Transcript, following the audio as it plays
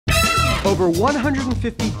Over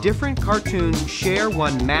 150 different cartoons share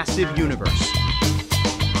one massive universe.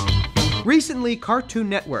 Recently, Cartoon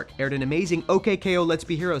Network aired an amazing OKKO Let's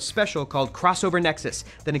Be Heroes special called Crossover Nexus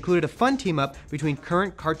that included a fun team-up between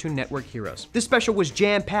current Cartoon Network heroes. This special was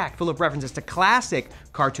jam-packed, full of references to classic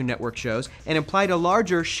Cartoon Network shows, and implied a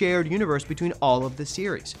larger shared universe between all of the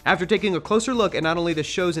series. After taking a closer look at not only the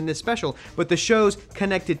shows in this special, but the shows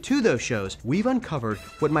connected to those shows, we've uncovered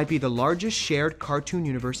what might be the largest shared cartoon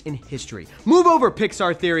universe in history. Move over,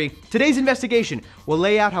 Pixar Theory! Today's investigation will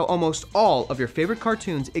lay out how almost all of your favorite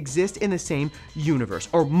cartoons exist in the same universe,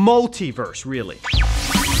 or multiverse, really.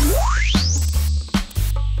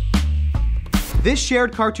 This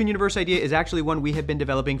shared cartoon universe idea is actually one we have been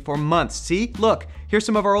developing for months. See? Look, here's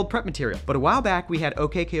some of our old prep material. But a while back, we had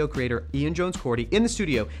OKKO creator Ian Jones-Cordy in the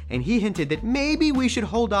studio, and he hinted that maybe we should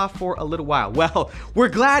hold off for a little while. Well, we're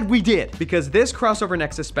glad we did, because this Crossover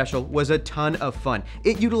Nexus special was a ton of fun.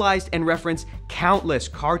 It utilized and referenced countless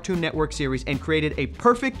Cartoon Network series and created a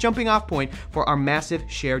perfect jumping off point for our massive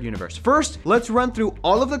shared universe. First, let's run through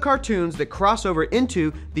all of the cartoons that cross over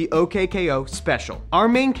into the OKKO special. Our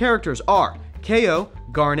main characters are KO,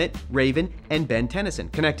 Garnet, Raven, and Ben Tennyson,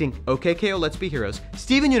 connecting OKKO Let's Be Heroes,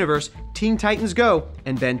 Steven Universe, Teen Titans Go,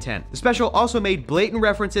 and Ben 10. The special also made blatant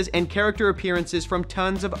references and character appearances from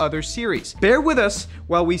tons of other series. Bear with us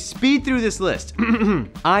while we speed through this list.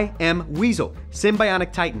 I Am Weasel,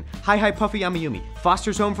 Symbionic Titan, Hi Hi Puffy Yamayumi,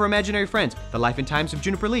 Foster's Home for Imaginary Friends, The Life and Times of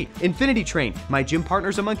Juniper Lee, Infinity Train, My Gym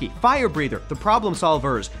Partner's a Monkey, Fire Breather, The Problem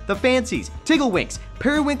Solvers, The Fancies, Tigglewinks,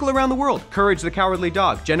 Periwinkle Around the World, Courage the Cowardly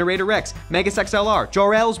Dog, Generator Rex, Megas XLR,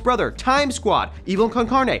 Jor-El's Brother, Time Squad, Evil Con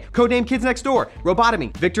Carne, Codename Kids Next Door,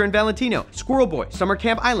 Robotomy, Victor and Valentino, Squirrel Boy, Summer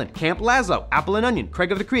Camp Island, Camp Laszlo, Apple and Onion,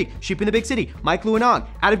 Craig of the Creek, Sheep in the Big City, Mike Lou and Og,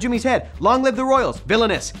 Out of Jimmy's Head, Long Live the Royals,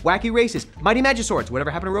 Villainous, Wacky Races, Mighty Magiswords, Whatever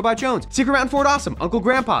Happened to Robot Jones, Secret Mountain Fort Awesome, Uncle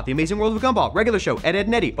Grandpa, The Amazing World of Gumball, Regular Show, Ed, Edd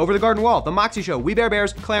and Eddy, Over the Garden Wall, The Moxie Show, We Bare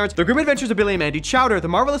Bears, Clarence, The Grim Adventures of Billy and Mandy, Chowder, The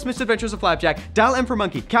Marvelous Misadventures of Flapjack, Dial M for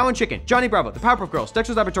Monkey, Cow and Chicken, Johnny Bravo, The Powerpuff Girls,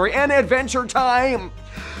 Dexter's Laboratory, and Adventure Time!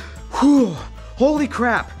 Whew. Holy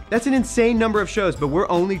crap, that's an insane number of shows, but we're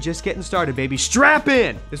only just getting started, baby. Strap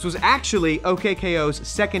in! This was actually OKKO's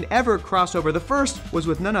second ever crossover. The first was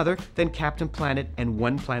with none other than Captain Planet and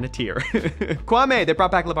One Planeteer. Kwame, they brought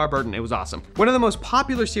back LeVar Burton. It was awesome. One of the most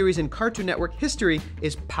popular series in Cartoon Network history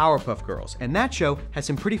is Powerpuff Girls, and that show has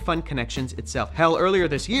some pretty fun connections itself. Hell, earlier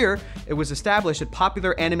this year, it was established that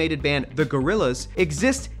popular animated band The Gorillaz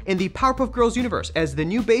exists in the Powerpuff Girls universe, as the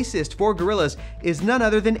new bassist for Gorillaz is none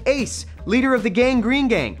other than Ace, leader of the Gang Green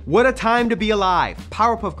Gang. What a time to be alive.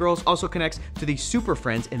 Powerpuff Girls also connects to the Super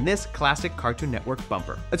Friends in this classic Cartoon Network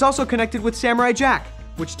bumper. It's also connected with Samurai Jack,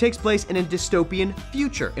 which takes place in a dystopian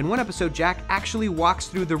future. In one episode, Jack actually walks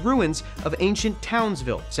through the ruins of ancient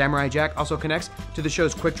Townsville. Samurai Jack also connects to the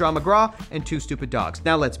shows Quick Draw McGraw and Two Stupid Dogs.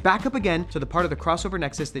 Now let's back up again to the part of the crossover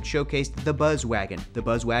nexus that showcased the Buzz Wagon. The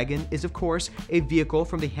Buzz Wagon is, of course, a vehicle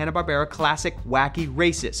from the Hanna-Barbera classic Wacky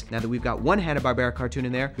Races. Now that we've got one Hanna-Barbera cartoon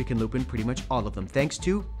in there, we can loop in pretty much all of them, thanks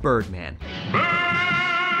to Birdman.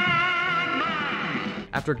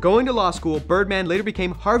 After going to law school, Birdman later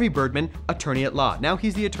became Harvey Birdman, attorney at law. Now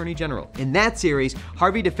he's the Attorney General. In that series,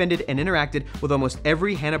 Harvey defended and interacted with almost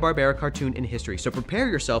every Hanna-Barbera cartoon in history. So prepare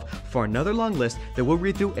yourself for another long list that we'll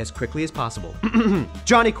read through as quickly as possible.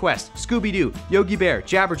 Johnny Quest, Scooby-Doo, Yogi Bear,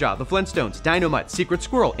 Jabberjaw, The Flintstones, Dynamite, Secret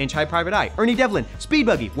Squirrel, Inch High Private Eye, Ernie Devlin, Speed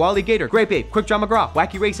Buggy, Wally Gator, Grape Ape, Quick Draw McGraw,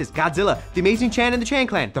 Wacky Races, Godzilla, The Amazing Chan and the Chan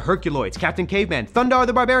Clan, The Herculoids, Captain Caveman, Thundar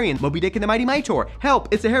the Barbarian, Moby Dick and the Mighty Mightor, Help,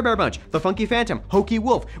 It's the Hair Bear Bunch, The Funky Phantom, Hokey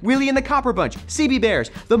Wolf, Willie and the Copper Bunch, CB Bears,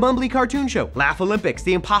 The Mumbly Cartoon Show, Laugh Olympics,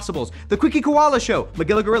 The Impossibles, The Quickie Koala Show,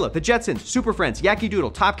 Magilla Gorilla, The Jetsons, Super Friends, Yacky Doodle,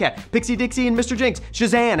 Top Cat, Pixie Dixie and Mr. Jinx,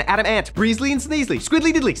 Shazam, Adam Ant, Breezely and Sneezely,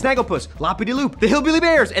 Squiddly Diddly, Snagglepuss, Loppity Loop, The Hillbilly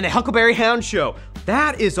Bears, and The Huckleberry Hound Show.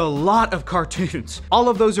 That is a lot of cartoons. All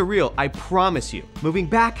of those are real, I promise you. Moving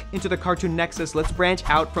back into the Cartoon Nexus, let's branch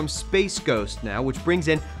out from Space Ghost now, which brings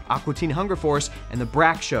in Aqua Teen Hunger Force and The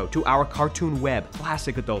Brack Show to our cartoon web,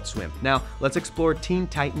 classic Adult Swim. Now, let's explore Teen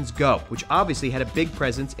Titans Go, which obviously had a big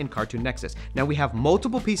presence in Cartoon Nexus. Now we have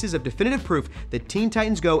multiple pieces of definitive proof that Teen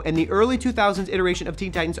Titans Go and the early 2000s iteration of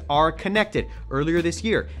Teen Titans are connected. Earlier this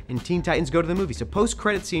year, in Teen Titans Go to the Movies, a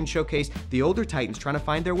post-credit scene showcased the older Titans trying to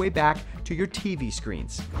find their way back to your TV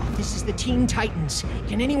screens. This is the Teen Titans.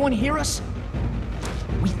 Can anyone hear us?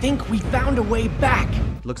 We think we found a way back.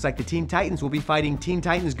 Looks like the Teen Titans will be fighting Teen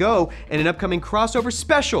Titans Go in an upcoming crossover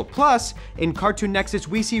special. Plus, in Cartoon Nexus,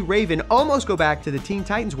 we see Raven almost go back to the Teen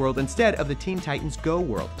Titans world instead of the Teen Titans Go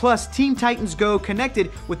world. Plus, Teen Titans Go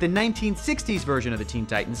connected with the 1960s version of the Teen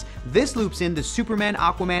Titans. This loops in the Superman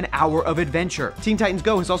Aquaman Hour of Adventure. Teen Titans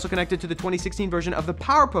Go is also connected to the 2016 version of the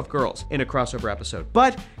Powerpuff Girls in a crossover episode.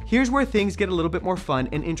 But here's where things get a little bit more fun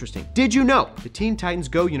and interesting. Did you know the Teen Titans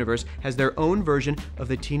Go universe has their own version of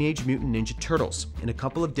the Teenage Mutant Ninja Turtles? In a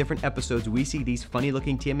couple of different episodes, we see these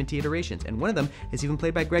funny-looking TMNT iterations, and one of them is even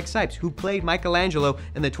played by Greg Sipes, who played Michelangelo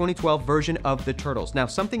in the 2012 version of the Turtles. Now,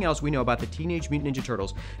 something else we know about the Teenage Mutant Ninja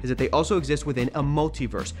Turtles is that they also exist within a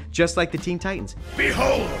multiverse, just like the Teen Titans.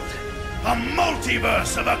 Behold, a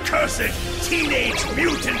multiverse of accursed Teenage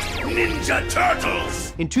Mutant Ninja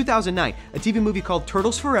Turtles! In 2009, a TV movie called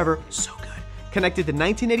Turtles Forever, so good, connected the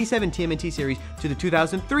 1987 TMNT series to the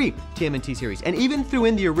 2003 TMNT series, and even threw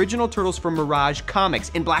in the original Turtles from Mirage Comics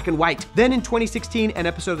in black and white. Then in 2016, an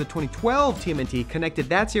episode of the 2012 TMNT connected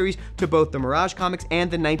that series to both the Mirage Comics and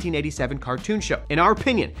the 1987 cartoon show. In our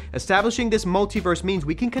opinion, establishing this multiverse means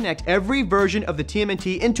we can connect every version of the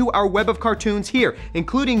TMNT into our web of cartoons here,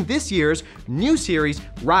 including this year's new series,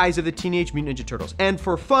 Rise of the Teenage Mutant Ninja Turtles. And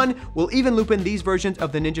for fun, we'll even loop in these versions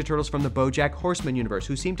of the Ninja Turtles from the BoJack Horseman universe,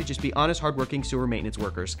 who seem to just be honest, hardworking sewer maintenance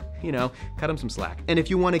workers. You know, cut them some slack. And if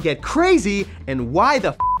you want to get crazy, and why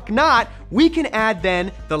the not, we can add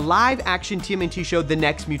then the live-action TMNT show The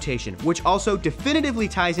Next Mutation, which also definitively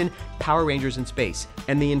ties in Power Rangers in space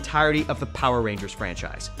and the entirety of the Power Rangers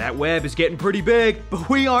franchise. That web is getting pretty big, but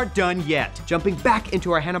we aren't done yet. Jumping back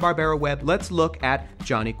into our Hanna-Barbera web, let's look at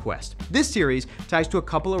Johnny Quest. This series ties to a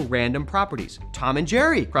couple of random properties. Tom and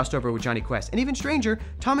Jerry crossed over with Johnny Quest, and even stranger,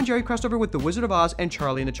 Tom and Jerry crossed over with The Wizard of Oz and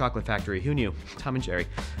Charlie and the Chocolate Factory. Who knew? Tom and Jerry.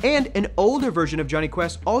 And an older version of Johnny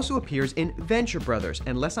Quest also appears in Venture Brothers,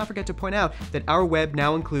 and let's not forget to point out that our web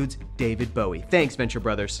now includes David Bowie. Thanks, Venture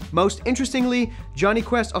Brothers. Most interestingly, Johnny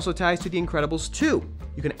Quest also ties to The Incredibles 2.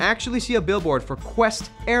 You can actually see a billboard for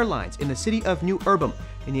Quest Airlines in the city of New Urbam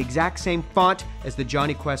in the exact same font as the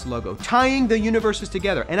Johnny Quest logo, tying the universes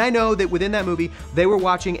together. And I know that within that movie, they were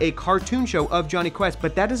watching a cartoon show of Johnny Quest,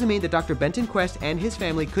 but that doesn't mean that Dr. Benton Quest and his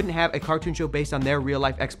family couldn't have a cartoon show based on their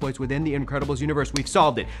real-life exploits within the Incredibles universe. We've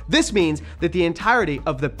solved it. This means that the entirety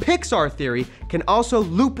of the Pixar theory can also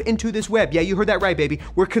loop into this web. Yeah, you heard that right, baby.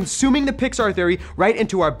 We're consuming the Pixar theory right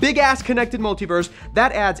into our big-ass connected multiverse.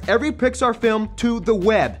 That adds every Pixar film to the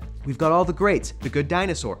web. We've got all the greats, The Good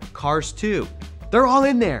Dinosaur, Cars 2, they're all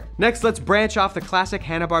in there. Next, let's branch off the classic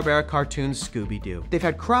Hanna-Barbera cartoons Scooby-Doo. They've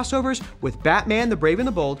had crossovers with Batman, the Brave and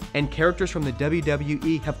the Bold, and characters from the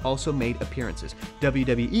WWE have also made appearances.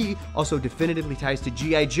 WWE also definitively ties to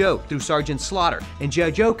G.I. Joe through Sergeant Slaughter, and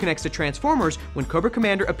G.I. Joe connects to Transformers when Cobra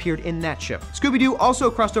Commander appeared in that show. Scooby-Doo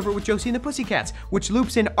also crossed over with Josie and the Pussycats, which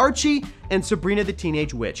loops in Archie and Sabrina the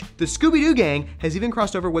Teenage Witch. The Scooby-Doo gang has even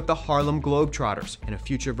crossed over with the Harlem Globetrotters, and a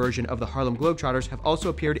future version of the Harlem Globetrotters have also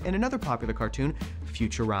appeared in another popular cartoon,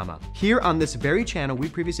 Futurama. Here on this very channel, we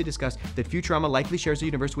previously discussed that Futurama likely shares a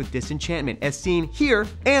universe with Disenchantment, as seen here,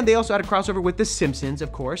 and they also had a crossover with The Simpsons,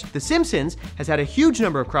 of course. The Simpsons has had a huge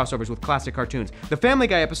number of crossovers with classic cartoons. The Family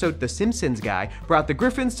Guy episode, The Simpsons Guy, brought the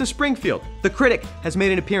Griffins to Springfield. The Critic has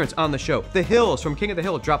made an appearance on the show. The Hills from King of the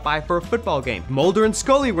Hill dropped by for a football game. Mulder and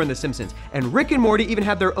Scully were in The Simpsons, and Rick and Morty even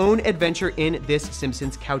had their own adventure in this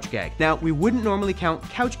Simpsons couch gag. Now, we wouldn't normally count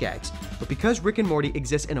couch gags, but because Rick and Morty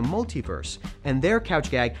exists in a multiverse, and their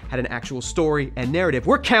couch gag had an actual story and narrative,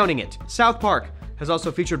 we're counting it. South Park has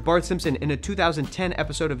also featured Bart Simpson in a 2010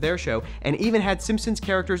 episode of their show, and even had Simpsons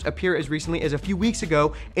characters appear as recently as a few weeks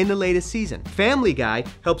ago in the latest season. Family Guy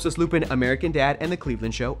helps us loop in American Dad and The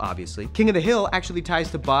Cleveland Show, obviously. King of the Hill actually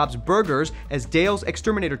ties to Bob's Burgers, as Dale's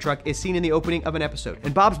exterminator truck is seen in the opening of an episode.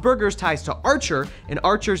 And Bob's Burgers ties to Archer in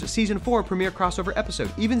Archer's Season 4 premiere crossover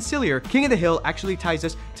episode. Even sillier, King of the Hill actually ties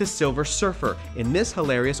us to Silver Surfer in this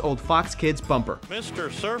hilarious old Fox Kids bumper.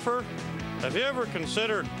 Mr. Surfer, have you ever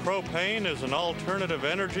considered propane as an alternative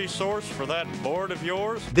energy source for that board of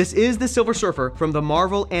yours? This is the Silver Surfer from the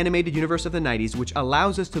Marvel animated universe of the 90s, which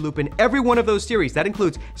allows us to loop in every one of those series. That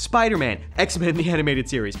includes Spider-Man, X-Men the animated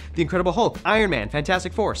series, The Incredible Hulk, Iron Man,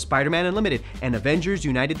 Fantastic Four, Spider-Man Unlimited, and Avengers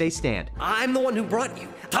United They Stand. I'm the one who brought you.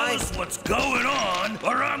 Tell us what's going on,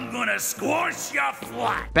 or I'm gonna squash ya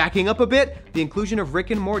flat. Backing up a bit, the inclusion of Rick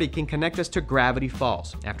and Morty can connect us to Gravity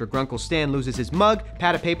Falls. After Grunkle Stan loses his mug,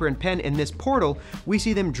 pad of paper, and pen in this famous portal, we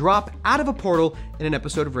see them drop out of a portal in an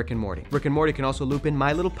episode of Rick and Morty. Rick and Morty can also loop in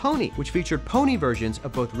My Little Pony, which featured pony versions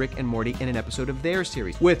of both Rick and Morty in an episode of their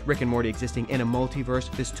series. With Rick and Morty existing in a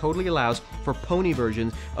multiverse, this totally allows for pony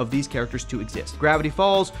versions of these characters to exist. Gravity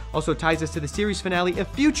Falls also ties us to the series finale of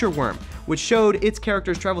Future Worm, which showed its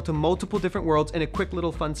characters travel to multiple different worlds in a quick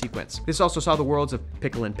little fun sequence. This also saw the worlds of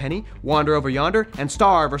Pickle and Penny, Wander Over Yonder, and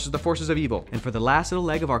Star versus the Forces of Evil. And for the last little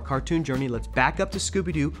leg of our cartoon journey, let's back up to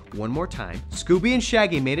Scooby-Doo one more time. Scooby and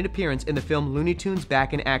Shaggy made an appearance in the film Looney Tunes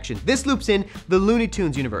Back in Action. This loops in the Looney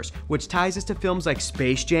Tunes universe, which ties us to films like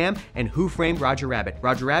Space Jam and Who Framed Roger Rabbit.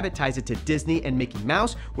 Roger Rabbit ties it to Disney and Mickey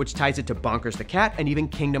Mouse, which ties it to Bonkers the Cat and even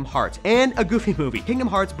Kingdom Hearts, and a Goofy movie. Kingdom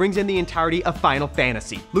Hearts brings in the entirety of Final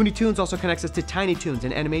Fantasy. Looney Tunes also connects us to Tiny Toons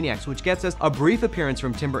and Animaniacs, which gets us a brief appearance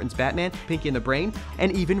from Tim Burton's Batman, Pinky and the Brain,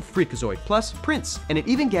 and even Freakazoid, plus Prince. And it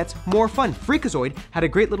even gets more fun. Freakazoid had a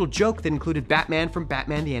great little joke that included Batman from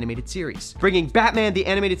Batman the Animated Series. Bringing Batman the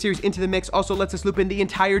Animated Series into the mix also lets us loop in the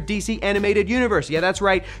entire DC Animated Universe. Yeah, that's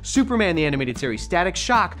right. Superman the Animated Series, Static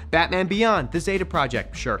Shock, Batman Beyond, The Zeta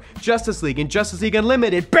Project, sure, Justice League and Justice League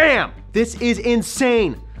Unlimited. Bam! This is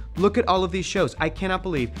insane. Look at all of these shows. I cannot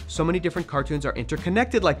believe so many different cartoons are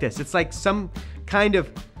interconnected like this. It's like some kind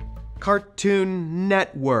of cartoon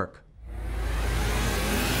network.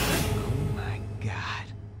 Oh my God.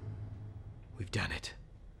 We've done it.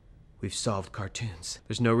 We've solved cartoons.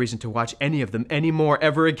 There's no reason to watch any of them anymore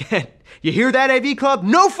ever again. You hear that, AV Club?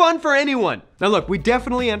 No fun for anyone! Now look, we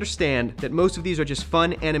definitely understand that most of these are just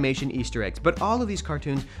fun animation Easter eggs, but all of these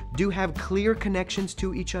cartoons do have clear connections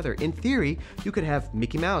to each other. In theory, you could have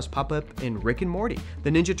Mickey Mouse pop up in Rick and Morty.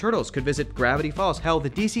 The Ninja Turtles could visit Gravity Falls. Hell, the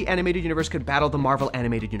DC Animated Universe could battle the Marvel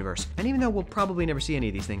Animated Universe. And even though we'll probably never see any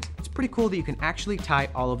of these things, it's pretty cool that you can actually tie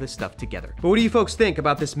all of this stuff together. But what do you folks think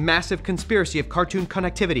about this massive conspiracy of cartoon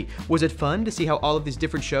connectivity? Was it fun to see how all of these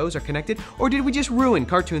different shows are connected, or did we just ruin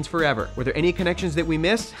cartoons forever? Were there any connections that we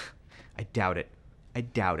missed? I doubt it. I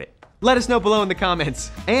doubt it. Let us know below in the comments.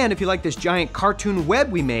 And if you like this giant cartoon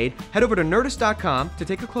web we made, head over to Nerdist.com to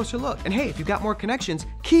take a closer look. And hey, if you've got more connections,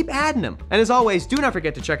 keep adding them. And as always, do not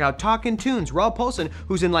forget to check out Talkin' Toons. Rob Paulson,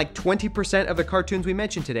 who's in like 20% of the cartoons we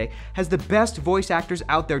mentioned today, has the best voice actors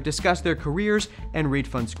out there discuss their careers and read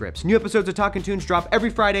fun scripts. New episodes of Talkin' Toons drop every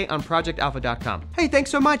Friday on ProjectAlpha.com. Hey, thanks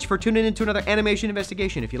so much for tuning in to another animation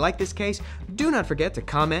investigation. If you like this case, do not forget to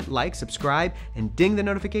comment, like, subscribe, and ding the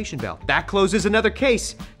notification bell. That closes another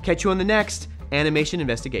case. Catch you on the next animation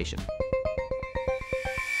investigation.